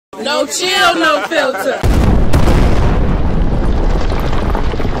No chill, no filter.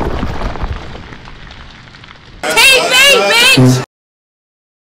 TV, bitch!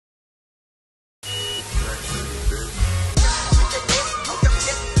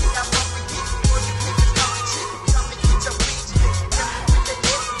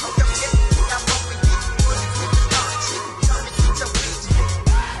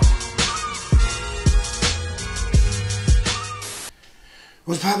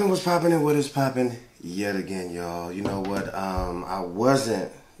 What's poppin' and what is poppin' yet again, y'all. You know what, I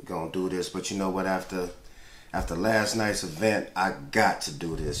wasn't gonna do this, but you know what, after last night's event, I got to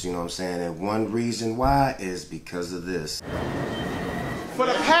do this, you know what I'm saying? And one reason why is because of this. For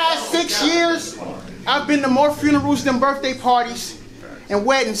the past 6 years, I've been to more funerals than birthday parties and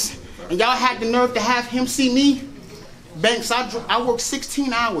weddings, and y'all had the nerve to have him see me? Banks, I worked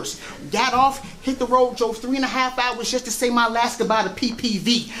 16 hours, got off, hit the road, drove 3.5 hours just to say my last goodbye to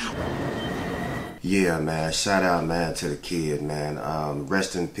PPV. Yeah, man, shout out, man, to the kid, man.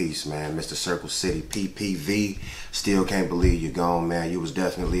 Rest in peace, man, Mr. Circle City, PPV. Still can't believe you're gone, man. You was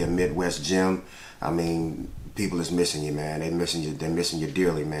definitely a Midwest gem. I mean, people is missing you, man. They're missing you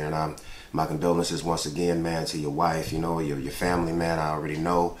dearly, man. And my condolences once again, man, to your wife, you know, your family, man. I already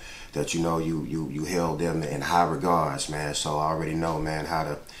know that, you know, you held them in high regards, man. So I already know, man,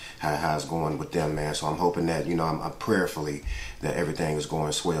 how it's going with them, man. So I'm hoping that, you know, I'm prayerfully that everything is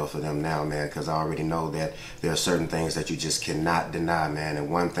going swell for them now, man, because I already know that there are certain things that you just cannot deny, man.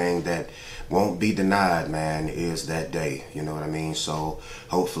 And one thing that won't be denied, man, is that day. You know what I mean? So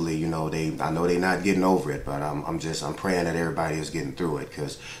hopefully, you know, I know they're not getting over it, but I'm praying that everybody is getting through it,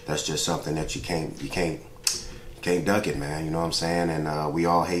 because that's just something that you can't duck it, man. You know what I'm saying? And we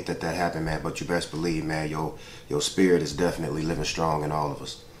all hate that happened, man. But you best believe, man, your spirit is definitely living strong in all of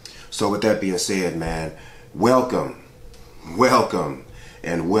us. So with that being said, man, welcome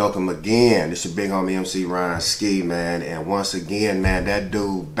and welcome again. This your big homie MC Ron-Skii, man. And once again, man, that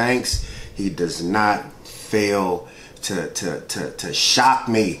dude Banks, he does not fail to shock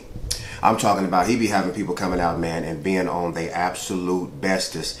me. I'm talking about he be having people coming out, man, and being on their absolute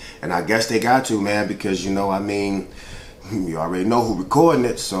bestest. And I guess they got to, man, because, you know, I mean, you already know who recording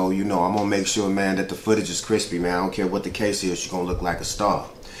it. So, you know, I'm going to make sure, man, that the footage is crispy, man. I don't care what the case is. You're going to look like a star.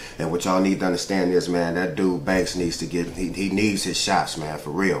 And what y'all need to understand is, man, that dude Banks needs to get, he needs his shots, man, for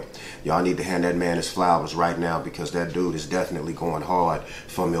real. Y'all need to hand that man his flowers right now, because that dude is definitely going hard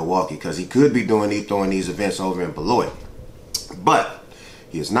for Milwaukee, because he could be throwing these events over in Beloit. But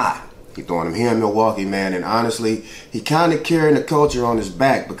he is not. He throwing them here in Milwaukee, man, and honestly, he kind of carrying the culture on his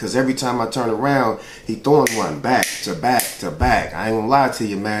back, because every time I turn around, he throwing one back to back to back. I ain't gonna lie to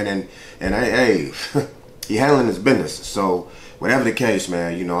you, man, and hey, he handling his business. So whatever the case,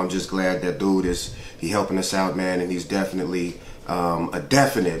 man, you know, I'm just glad that dude he helping us out, man, and he's definitely a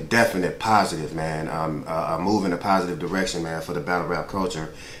definite positive, man, a move in a positive direction, man, for the battle rap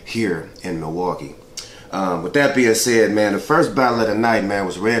culture here in Milwaukee. With that being said, man, the first battle of the night, man,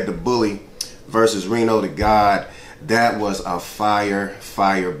 was Red the Bully versus Reno the God. That was a fire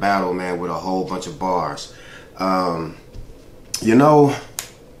battle, man, with a whole bunch of bars. You know,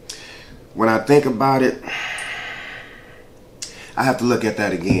 when I think about it, I have to look at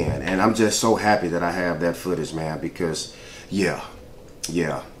that again, and I'm just so happy that I have that footage, man, because yeah,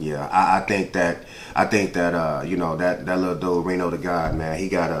 I think that you know, that little dude Reno the God, man, he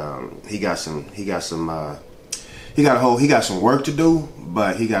got some work to do,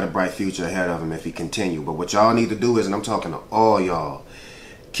 but he got a bright future ahead of him if he continue. But what y'all need to do is, and I'm talking to all y'all,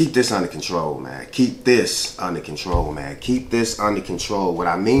 keep this under control, man. Keep this under control, man. Keep this under control. What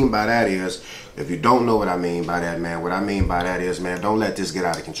I mean by that is, if you don't know what I mean by that, man, what I mean by that is, man, don't let this get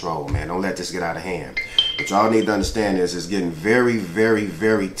out of control, man. Don't let this get out of hand. What y'all need to understand is, it's getting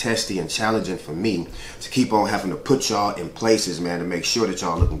very testy and challenging for me to keep on having to put y'all in places, man, to make sure that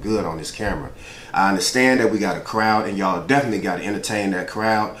y'all looking good on this camera. I understand that we got a crowd, and y'all definitely got to entertain that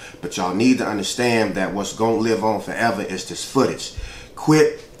crowd, but y'all need to understand that what's going to live on forever is this footage.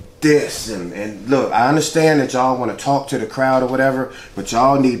 Quit this and look, I understand that y'all want to talk to the crowd or whatever, but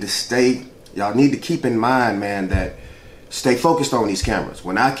y'all need to keep in mind, man, that stay focused on these cameras.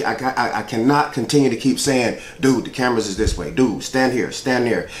 When I cannot continue to keep saying, dude, the cameras is this way, dude, stand here, stand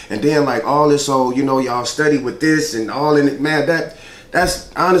there, and then like all this, so you know, y'all study with this and all in it, man,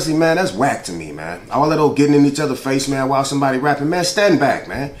 that's honestly, man, that's whack to me, man. All that old getting in each other's face, man, while somebody rapping, man, stand back,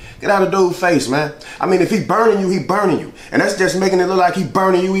 man. Get out of dude's face, man. I mean, if he burning you, he burning you. And that's just making it look like he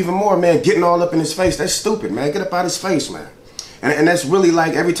burning you even more, man, getting all up in his face. That's stupid, man. Get up out his face, man. And that's really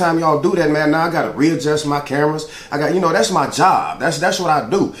like every time y'all do that, man, now I gotta readjust my cameras. I got, you know, that's my job. That's what I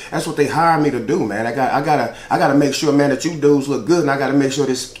do. That's what they hire me to do, man. I gotta make sure, man, that you dudes look good, and I gotta make sure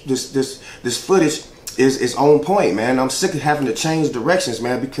this footage is on point, man. I'm sick of having to change directions,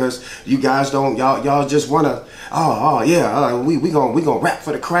 man, because you guys don't, y'all just wanna, we gonna rap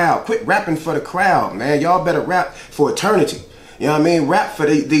for the crowd. Quit rapping for the crowd, man. Y'all better rap for eternity. You know what I mean? Rap for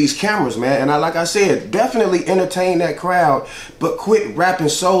these cameras, man. And like I said, definitely entertain that crowd, but quit rapping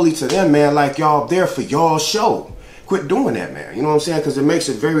solely to them, man, like y'all there for y'all show. Quit doing that, man. You know what I'm saying? Because it makes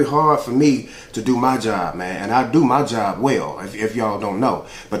it very hard for me to do my job, man. And I do my job well, if y'all don't know.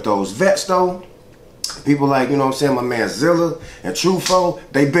 But those vets, though, people like, you know what I'm saying, my man Zilla and Trufo,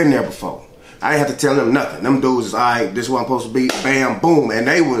 they been there before. I ain't have to tell them nothing. Them dudes is, all right, this is what I'm supposed to be, bam, boom. And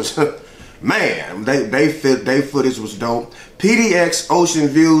they was... Man, they footage was dope. PDX Ocean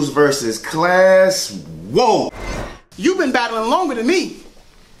Views versus Class. Whoa. You've been battling longer than me.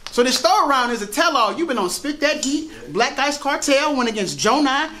 So this third round is a tell-all. You've been on Spit That Heat, Black Ice Cartel, went against Joe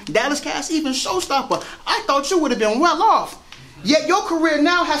 9, Dallas Cass, even Showstopper. I thought you would have been well off. Yet your career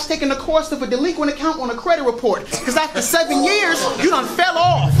now has taken the course of a delinquent account on a credit report. Because after 7 years, you done fell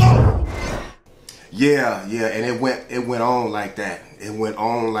off. Yeah, and it went on like that. It went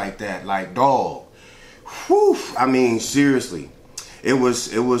on like that, like dog. Whew. I mean, seriously, it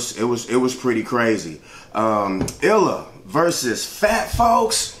was pretty crazy. Illa versus Fat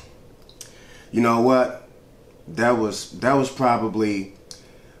Folks. You know what? That was probably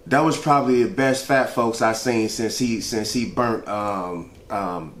the best Fat Folks I've seen since he burnt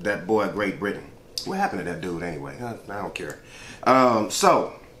that boy Great Britain. What happened to that dude anyway? I don't care.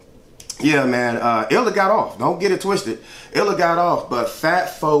 Yeah, man, Illa got off. Don't get it twisted. Illa got off, but Fat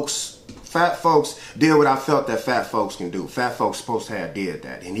Folks did what I felt that Fat Folks can do. Fat Folks supposed to have did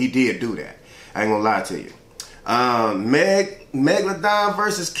that, and he did do that. I ain't gonna lie to you. Megalodon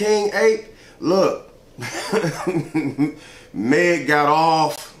versus King 8. Look, Meg got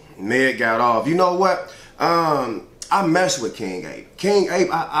off. You know what? I mess with King Ape. King Ape,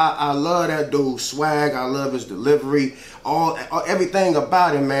 I love that dude's swag. I love his delivery, everything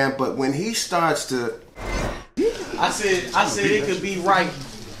about him, man. But when he starts to, I said it could be right.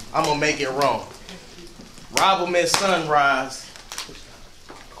 I'm gonna make it wrong. Rob him at sunrise.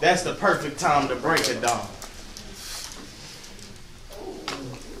 That's the perfect time to break it down.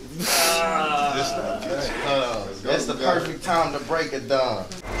 That's the perfect time to break it down.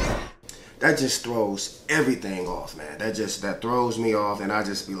 That just throws everything off, man. That throws me off, and I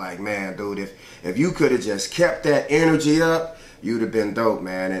just be like, man, dude, if you could have just kept that energy up, you'd have been dope,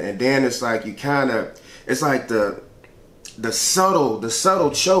 man. And then it's like it's like the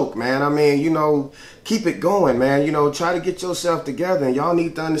subtle choke, man. I mean, you know, keep it going, man. You know, try to get yourself together, and y'all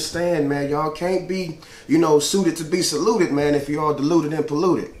need to understand, man. Y'all can't be, you know, suited to be saluted, man, if you're all deluded and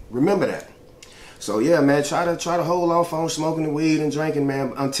polluted. Remember that. So yeah, man, try to hold off on smoking the weed and drinking,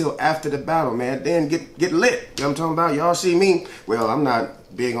 man, until after the battle, man. Then get lit. You know what I'm talking about? Y'all see me? Well, I'm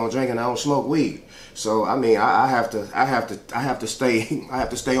not big on drinking. I don't smoke weed. So I mean, I have to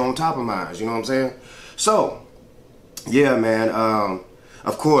stay on top of mine. You know what I'm saying? So yeah, man.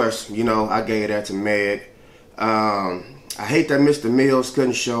 Of course, you know, I gave that to Meg. I hate that Mr. Mills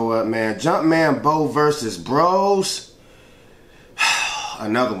couldn't show up, man. Jumpman Bo versus Bros.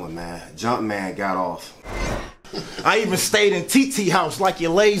 Another one, man. Jumpman got off. I even stayed in TT house like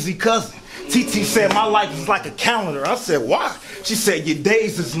your lazy cousin. TT said my life is like a calendar. I said, why? She said your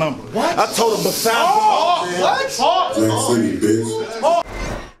days is numbered. What? I told her besides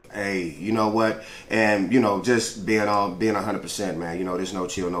Hey, you know what? And, you know, just being 100%, man. You know, there's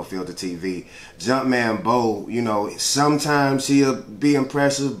noChill, noFilterTV. Jumpman Bo, you know, sometimes he'll be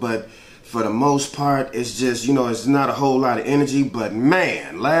impressive, but for the most part, it's just, you know, it's not a whole lot of energy. But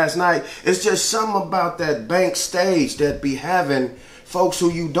man, last night, it's just something about that bank stage that be having folks who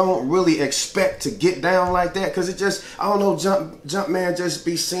you don't really expect to get down like that. Because it just, I don't know, Jumpman just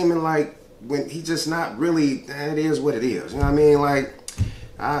be seeming like when he just not really, it is what it is. You know what I mean? Like,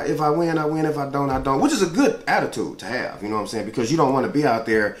 if I win, I win. If I don't, I don't. Which is a good attitude to have, you know what I'm saying? Because you don't want to be out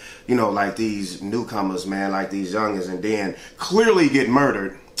there, you know, like these newcomers, man, like these youngins, and then clearly get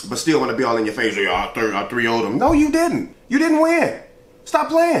murdered, but still want to be all in your face. I 3-0'd them. No, you didn't. You didn't win. Stop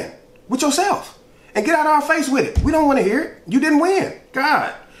playing with yourself and get out of our face with it. We don't want to hear it. You didn't win.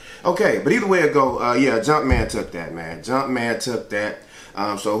 God. Okay, but either way it go, yeah, Jumpman took that, man. Jumpman took that.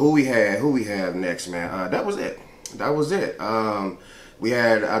 So who we have next, man? That was it. That was it. We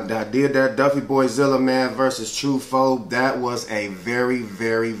had, I did that Duffy Boyzilla, man, versus True Foe. That was a very,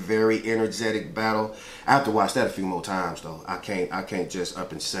 very, very energetic battle. I have to watch that a few more times, though. I can't just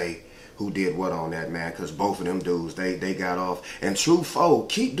up and say who did what on that, man, because both of them dudes, they got off. And True Foe,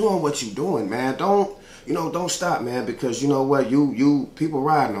 keep doing what you doing, man. Don't stop, man, because you know what, people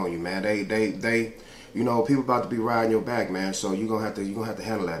riding on you, man. They people about to be riding your back, man. So you're gonna have to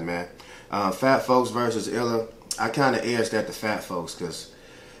handle that, man. Fat Folks versus Illa. I kind of edged at the Fat Folks because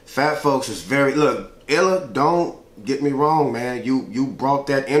Fat Folks is very, look, Illa, don't get me wrong, man. You brought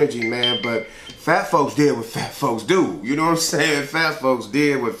that energy, man, but Fat Folks did what Fat Folks do. You know what I'm saying? Fat Folks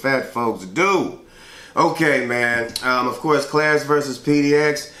did what Fat Folks do. Okay, man. Of course, Class versus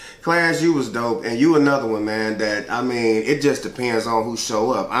PDX. Class, you was dope, and you another one, man, that, I mean, it just depends on who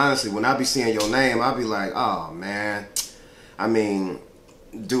show up. Honestly, when I be seeing your name, I be like, oh, man. I mean,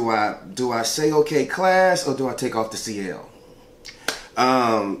 do I say okay, Class, or do I take off the CL?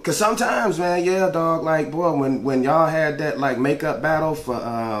 Cause sometimes, man, yeah, dog, like, boy, when y'all had that, like, makeup battle for,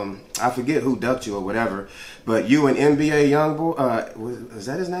 I forget who ducked you or whatever, but you and NBA Youngboy, is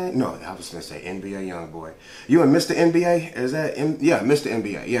that his name? No, I was gonna say NBA Youngboy. You and Mr. NBA, is that, yeah, Mr.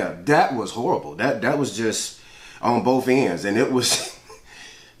 NBA, yeah, that was horrible. That was just on both ends, and it was,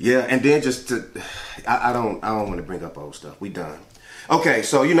 yeah, and then just to, I don't want to bring up old stuff. We done. Okay,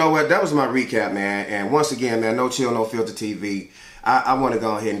 so you know what? That was my recap, man. And once again, man, noChill, noFilterTV. I want to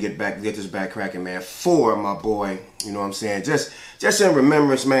go ahead and get this back cracking, man, for my boy. You know what I'm saying? Just in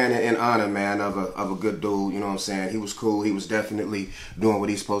remembrance, man, and in honor, man, of a good dude. You know what I'm saying? He was cool. He was definitely doing what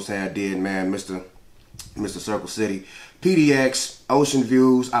he's supposed to have did, man. Mr. Circle City, PDX, Ocean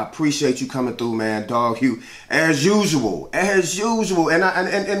Views. I appreciate you coming through, man. Dog, you as usual.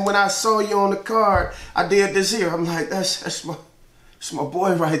 And when I saw you on the card, I did this here. I'm like, that's my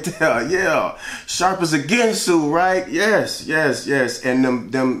boy right there, yeah. Sharp as a Ginsu, right? Yes. And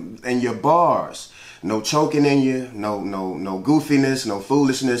them and your bars. No choking in you, no goofiness, no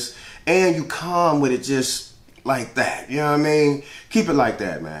foolishness. And you calm with it just like that. You know what I mean? Keep it like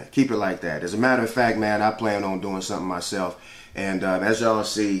that, man. Keep it like that. As a matter of fact, man, I plan on doing something myself. And as y'all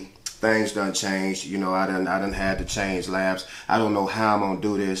see, things done changed. You know, I done had to change labs. I don't know how I'm gonna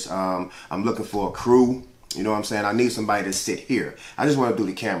do this. I'm looking for a crew. You know what I'm saying? I need somebody to sit here. I just want to do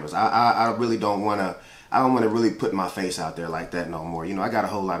the cameras. I really don't want to, I don't want to really put my face out there like that no more. You know, I got a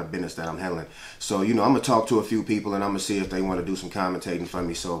whole lot of business that I'm handling. So, you know, I'm going to talk to a few people and I'm going to see if they want to do some commentating for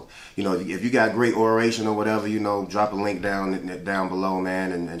me. So, you know, if you got great oration or whatever, you know, drop a link down below,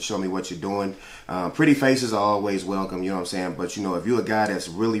 man, and show me what you're doing. Pretty faces are always welcome, you know what I'm saying? But, you know, if you're a guy that's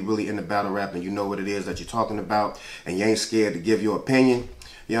really into battle rap and you know what it is that you're talking about and you ain't scared to give your opinion,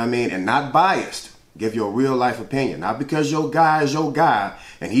 you know what I mean, and not biased. Give your real life opinion. Not because your guy is your guy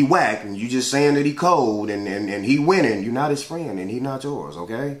and he whack and you just saying that he cold and he winning. You're not his friend and he not yours,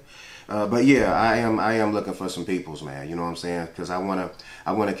 okay? But yeah, I am looking for some peoples, man. You know what I'm saying? Because I wanna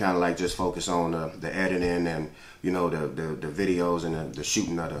kind of like just focus on the editing and, you know, the videos and the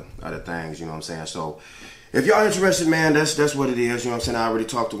shooting of the things, you know what I'm saying? So if y'all interested, man, that's what it is, you know what I'm saying? I already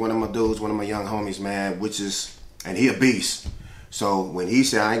talked to one of my dudes, one of my young homies, man, and he a beast. So when he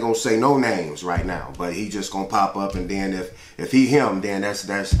said, I ain't gonna say no names right now, but he just gonna pop up, and then if he him, then that's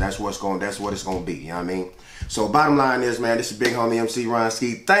what it's gonna be. You know what I mean? So bottom line is, man, this is big homie MC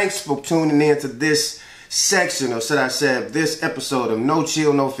Ron-Skii. Thanks for tuning in to this section, or should I say, this episode of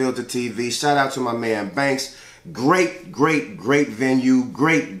noChill, noFilterTV. Shout out to my man Banks. Great venue,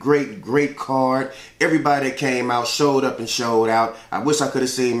 great card. Everybody that came out showed up and showed out. I wish I could have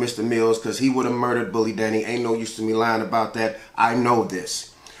seen Mr. Mills because he would have murdered Bully Danny. Ain't no use to me lying about that. I know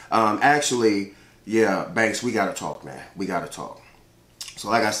this. Actually, yeah, Banks, we gotta talk, man. We gotta talk. So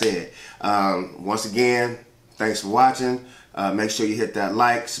like I said, once again, thanks for watching. Make sure you hit that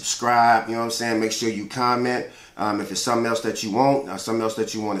like, subscribe, you know what I'm saying? Make sure you comment. If it's something else that you want, something else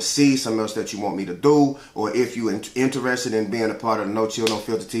that you want to see, something else that you want me to do, or if you're interested in being a part of the noChill,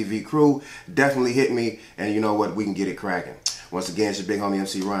 noFilterTV crew, definitely hit me, and you know what, we can get it cracking. Once again, it's your big homie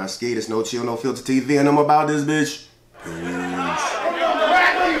MC Ron-Skii. This noChill, noFilterTV, and I'm about this bitch. Peace. Every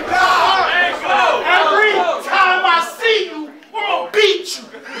time I see you, I'm gonna beat you.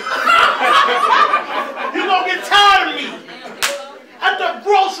 You're gonna get tired of me. At the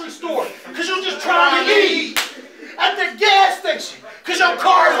grocery store, because you're just trying to eat. At the gas station, because your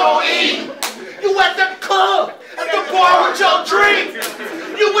car's on E. You at the club, at the bar with your drink.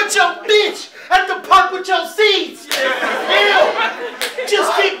 You with your bitch, at the park with your seeds. Hell,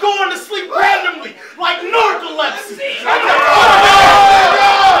 just keep going to sleep randomly, like narcolepsy. At the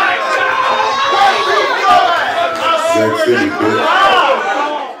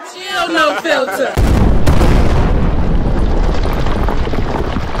Chill, no filter.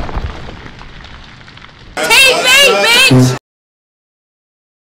 Bitch!